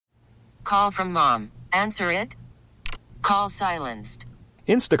Call from mom. Answer it. Call silenced.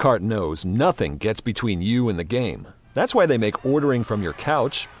 Instacart knows nothing gets between you and the game. That's why they make ordering from your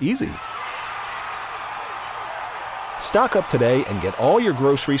couch easy. Stock up today and get all your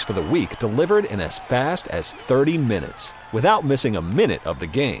groceries for the week delivered in as fast as 30 minutes without missing a minute of the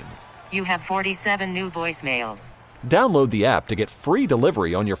game. You have 47 new voicemails. Download the app to get free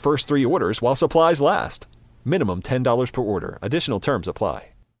delivery on your first 3 orders while supplies last. Minimum $10 per order. Additional terms apply.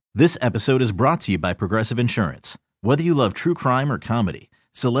 This episode is brought to you by Progressive Insurance. Whether you love true crime or comedy,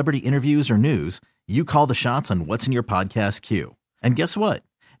 celebrity interviews or news, you call the shots on what's in your podcast queue. And guess what?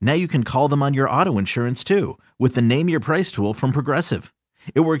 Now you can call them on your auto insurance too with the Name Your Price tool from Progressive.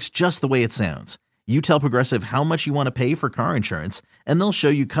 It works just the way it sounds. You tell Progressive how much you want to pay for car insurance, and they'll show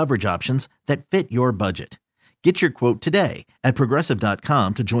you coverage options that fit your budget. Get your quote today at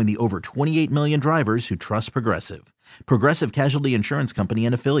Progressive.com to join the over 28 million drivers who trust Progressive. Progressive Casualty Insurance Company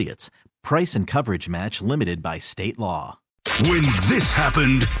and Affiliates. Price and coverage match limited by state law. When this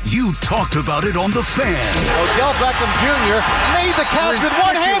happened, you talked about it on The Fan. Odell Beckham Jr. made the catch with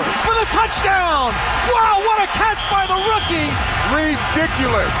one hand for the touchdown. Wow, what a catch by the rookie.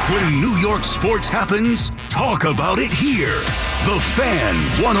 Ridiculous. When New York sports happens, talk about it here. The Fan,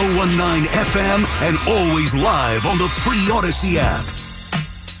 101.9 FM, and always live on the free Odyssey app.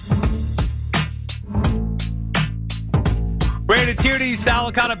 Brandon Tierney,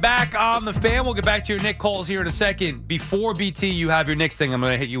 Salicata back on The Fan. We'll get back to your Nick calls here in a second. Before, BT, you have your Knicks thing. I'm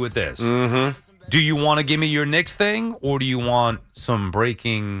going to hit you with this. Mm-hmm. Do you want to give me your Knicks thing, or do you want some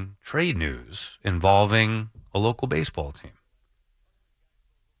breaking trade news involving a local baseball team?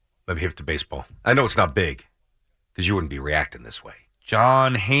 Let me hit the baseball. I know it's not big because you wouldn't be reacting this way.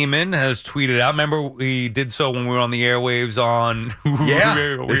 John Heyman has tweeted out. Remember, we did so when we were on the airwaves on.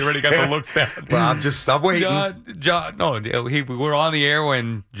 Yeah. we already got the looks down. Well, I'm waiting. We were on the air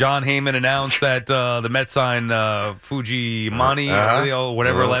when John Heyman announced that the Mets signed Fujimani,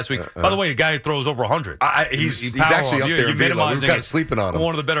 last week. By the way, the guy throws over 100. He's actually up there in velo. We were kind of sleeping on him.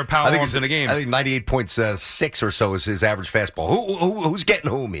 One of the better power arms in the game. I think 98.6 or so is his average fastball. Who's getting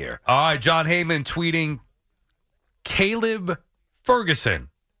whom here? All right, John Heyman tweeting, Caleb Ferguson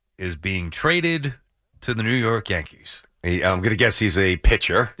is being traded to the New York Yankees. I'm going to guess he's a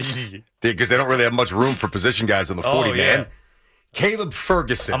pitcher because they don't really have much room for position guys on the 40 man. Yeah. Caleb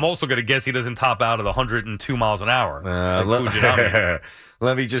Ferguson. I'm also going to guess he doesn't top out at 102 miles an hour.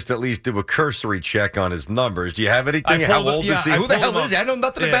 Let me just at least do a cursory check on his numbers. Do you have anything? How old is he? Who the hell is he? I know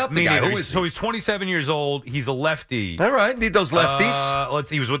nothing about the guy. Who is he? So he's 27 years old. He's a lefty. All right. Need those lefties.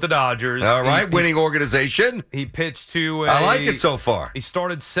 He was with the Dodgers. All right. Winning organization. He pitched to I like it so far. He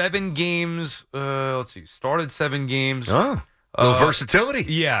started 7 games. Started 7 games. Oh. A little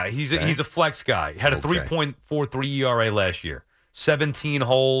versatility. Yeah. He's a flex guy. He had a 3.43 ERA last year. 17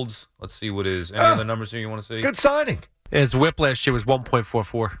 holds. Let's see what is. Any other numbers here you want to see? Good signing. His whip last year was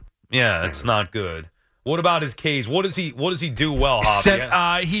 1.44. Yeah, it's not good. What about his Ks? What does he do well,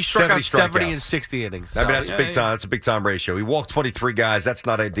 Hoppy? He struck out 70 in 60 innings. So. I mean, that's big time. That's a big time ratio. He walked 23 guys. That's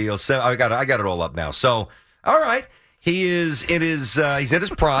not ideal. So I got it all up now. So, all right. He is in his he's in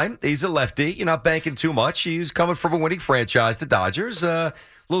his prime. He's a lefty. You're not banking too much. He's coming from a winning franchise, the Dodgers.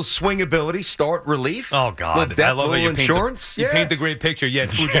 Little swing ability, start relief. Oh, God. Little depth, I love little that insurance. You paint the great picture. Yet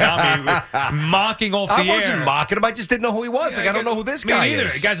Fujinami mocking off the air. I wasn't mocking him. I just didn't know who he was. I don't know who this guy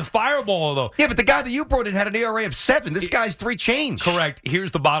is. The guy's a fireball, though. Yeah, but the guy that you brought in had an ERA of 7. This guy's 3 change. Correct.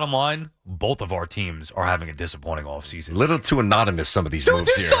 Here's the bottom line. Both of our teams are having a disappointing offseason. Little too anonymous, some of these moves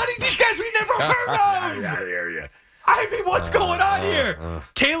here. They're signing these guys we never heard of. I hear you. I mean, what's going on here?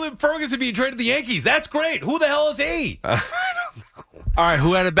 Caleb Ferguson being traded to the Yankees. That's great. Who the hell is he? I don't know. All right,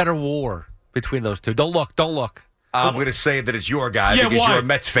 who had a better war between those two? Don't look. I'm going to say that it's your guy because you're a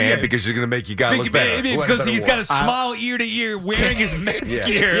Mets fan because you're going to make your guy look better. Because he's got a smile ear to ear wearing his Mets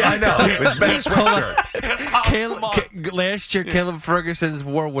gear. Yeah, I know. His Mets sweatshirt. Last year, Caleb Ferguson's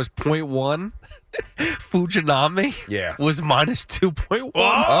war was 0.1. Fujinami was minus 2.1.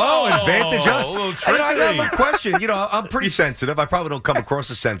 Oh, advantage us. I have a question. I'm pretty sensitive. I probably don't come across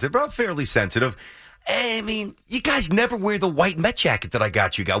as sensitive, but I'm fairly sensitive. I mean, you guys never wear the white Met jacket that I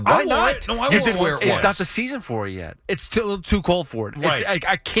got you guys. Why not? No, you did wear it once. It's not the season for it yet. It's still too cold for it. Right.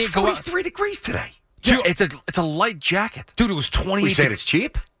 I can't go out. 43 degrees today. Dude, it's a light jacket. Dude, it was 28. We said it's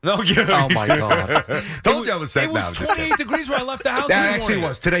cheap? No, oh, my God. Told you I was saying It was 28 degrees when I left the house. That actually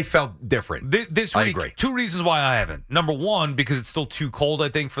was. Today felt different. This I week, agree. 2 reasons why I haven't. Number 1, because it's still too cold, I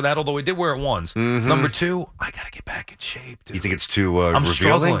think, for that, although I did wear it once. Mm-hmm. Number 2, I got to get back in shape, dude. You think it's too I'm revealing?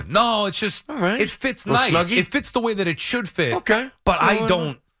 Struggling. No, it's just, it fits nice. Snuggy? It fits the way that it should fit. Okay. But I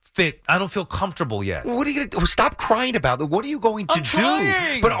don't feel comfortable yet. Well, what are you going to do? Stop crying about it. What are you going to do?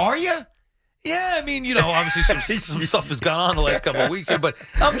 Trying. But are you? Yeah, I mean, obviously some stuff has gone on the last couple of weeks here, but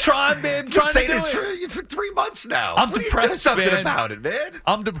I'm trying, man. I'm trying to do this for 3 months now. I'm depressed, do something man. about it, man.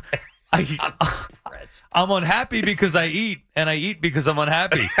 I'm depressed. I'm unhappy because I eat, and I eat because I'm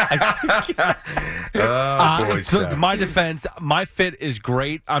unhappy. To my defense, my fit is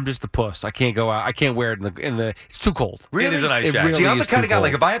great. I'm just a puss. I can't go out. I can't wear it in the. It's too cold. Really? It is a nice jacket. Really See, I'm the kind of guy, cold.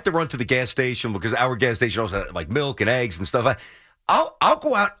 like, if I have to run to the gas station, because our gas station also has, like, milk and eggs and stuff, I'll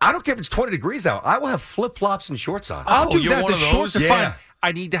go out. I don't care if it's 20 degrees out. I will have flip-flops and shorts on. I'll do you're that. one The of those? shorts are Yeah. fine.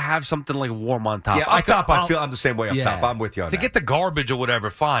 I need to have something like warm on top. Yeah, up top, I feel I'm the same way up top. I'm with you on to that. get the garbage or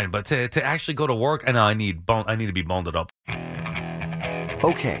whatever, fine. But to actually go to work, and I need to be boned up.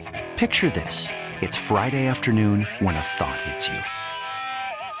 Okay, picture this. It's Friday afternoon when a thought hits you.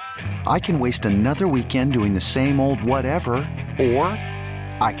 I can waste another weekend doing the same old whatever, or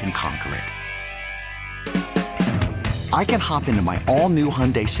I can conquer it. I can hop into my all-new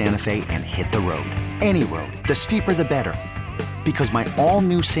Hyundai Santa Fe and hit the road. Any road. The steeper, the better. Because my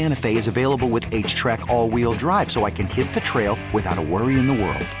all-new Santa Fe is available with H-Track all-wheel drive, so I can hit the trail without a worry in the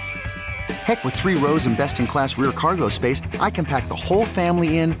world. Heck, with 3 rows and best-in-class rear cargo space, I can pack the whole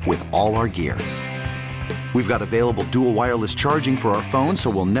family in with all our gear. We've got available dual wireless charging for our phones, so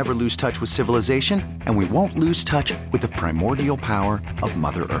we'll never lose touch with civilization, and we won't lose touch with the primordial power of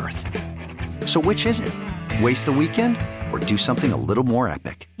Mother Earth. So which is it? Waste the weekend or do something a little more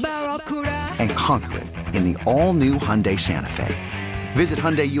epic? And conquer it in the all-new Hyundai Santa Fe. Visit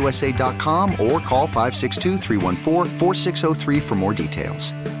HyundaiUSA.com or call 562-314-4603 for more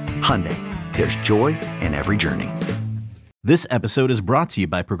details. Hyundai, there's joy in every journey. This episode is brought to you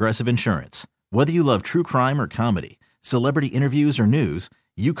by Progressive Insurance. Whether you love true crime or comedy, celebrity interviews or news,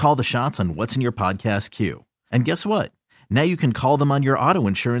 you call the shots on what's in your podcast queue. And guess what? Now you can call them on your auto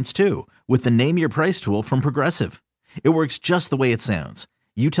insurance too with the Name Your Price tool from Progressive. It works just the way it sounds.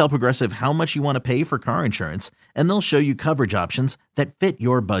 You tell Progressive how much you want to pay for car insurance, and they'll show you coverage options that fit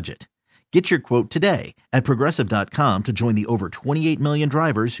your budget. Get your quote today at Progressive.com to join the over 28 million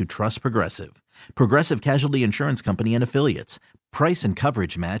drivers who trust Progressive. Progressive Casualty Insurance Company and Affiliates. Price and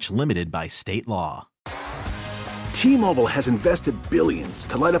coverage match limited by state law. T-Mobile has invested billions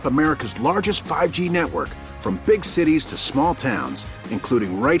to light up America's largest 5G network, from big cities to small towns,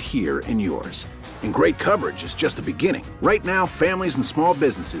 including right here in yours. And great coverage is just the beginning. Right now, families and small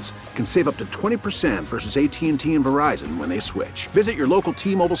businesses can save up to 20% versus AT&T and Verizon when they switch. Visit your local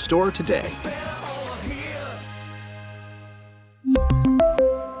T-Mobile store today.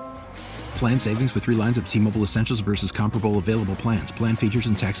 Plan savings with 3 lines of T-Mobile Essentials versus comparable available plans. Plan features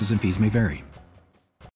and taxes and fees may vary.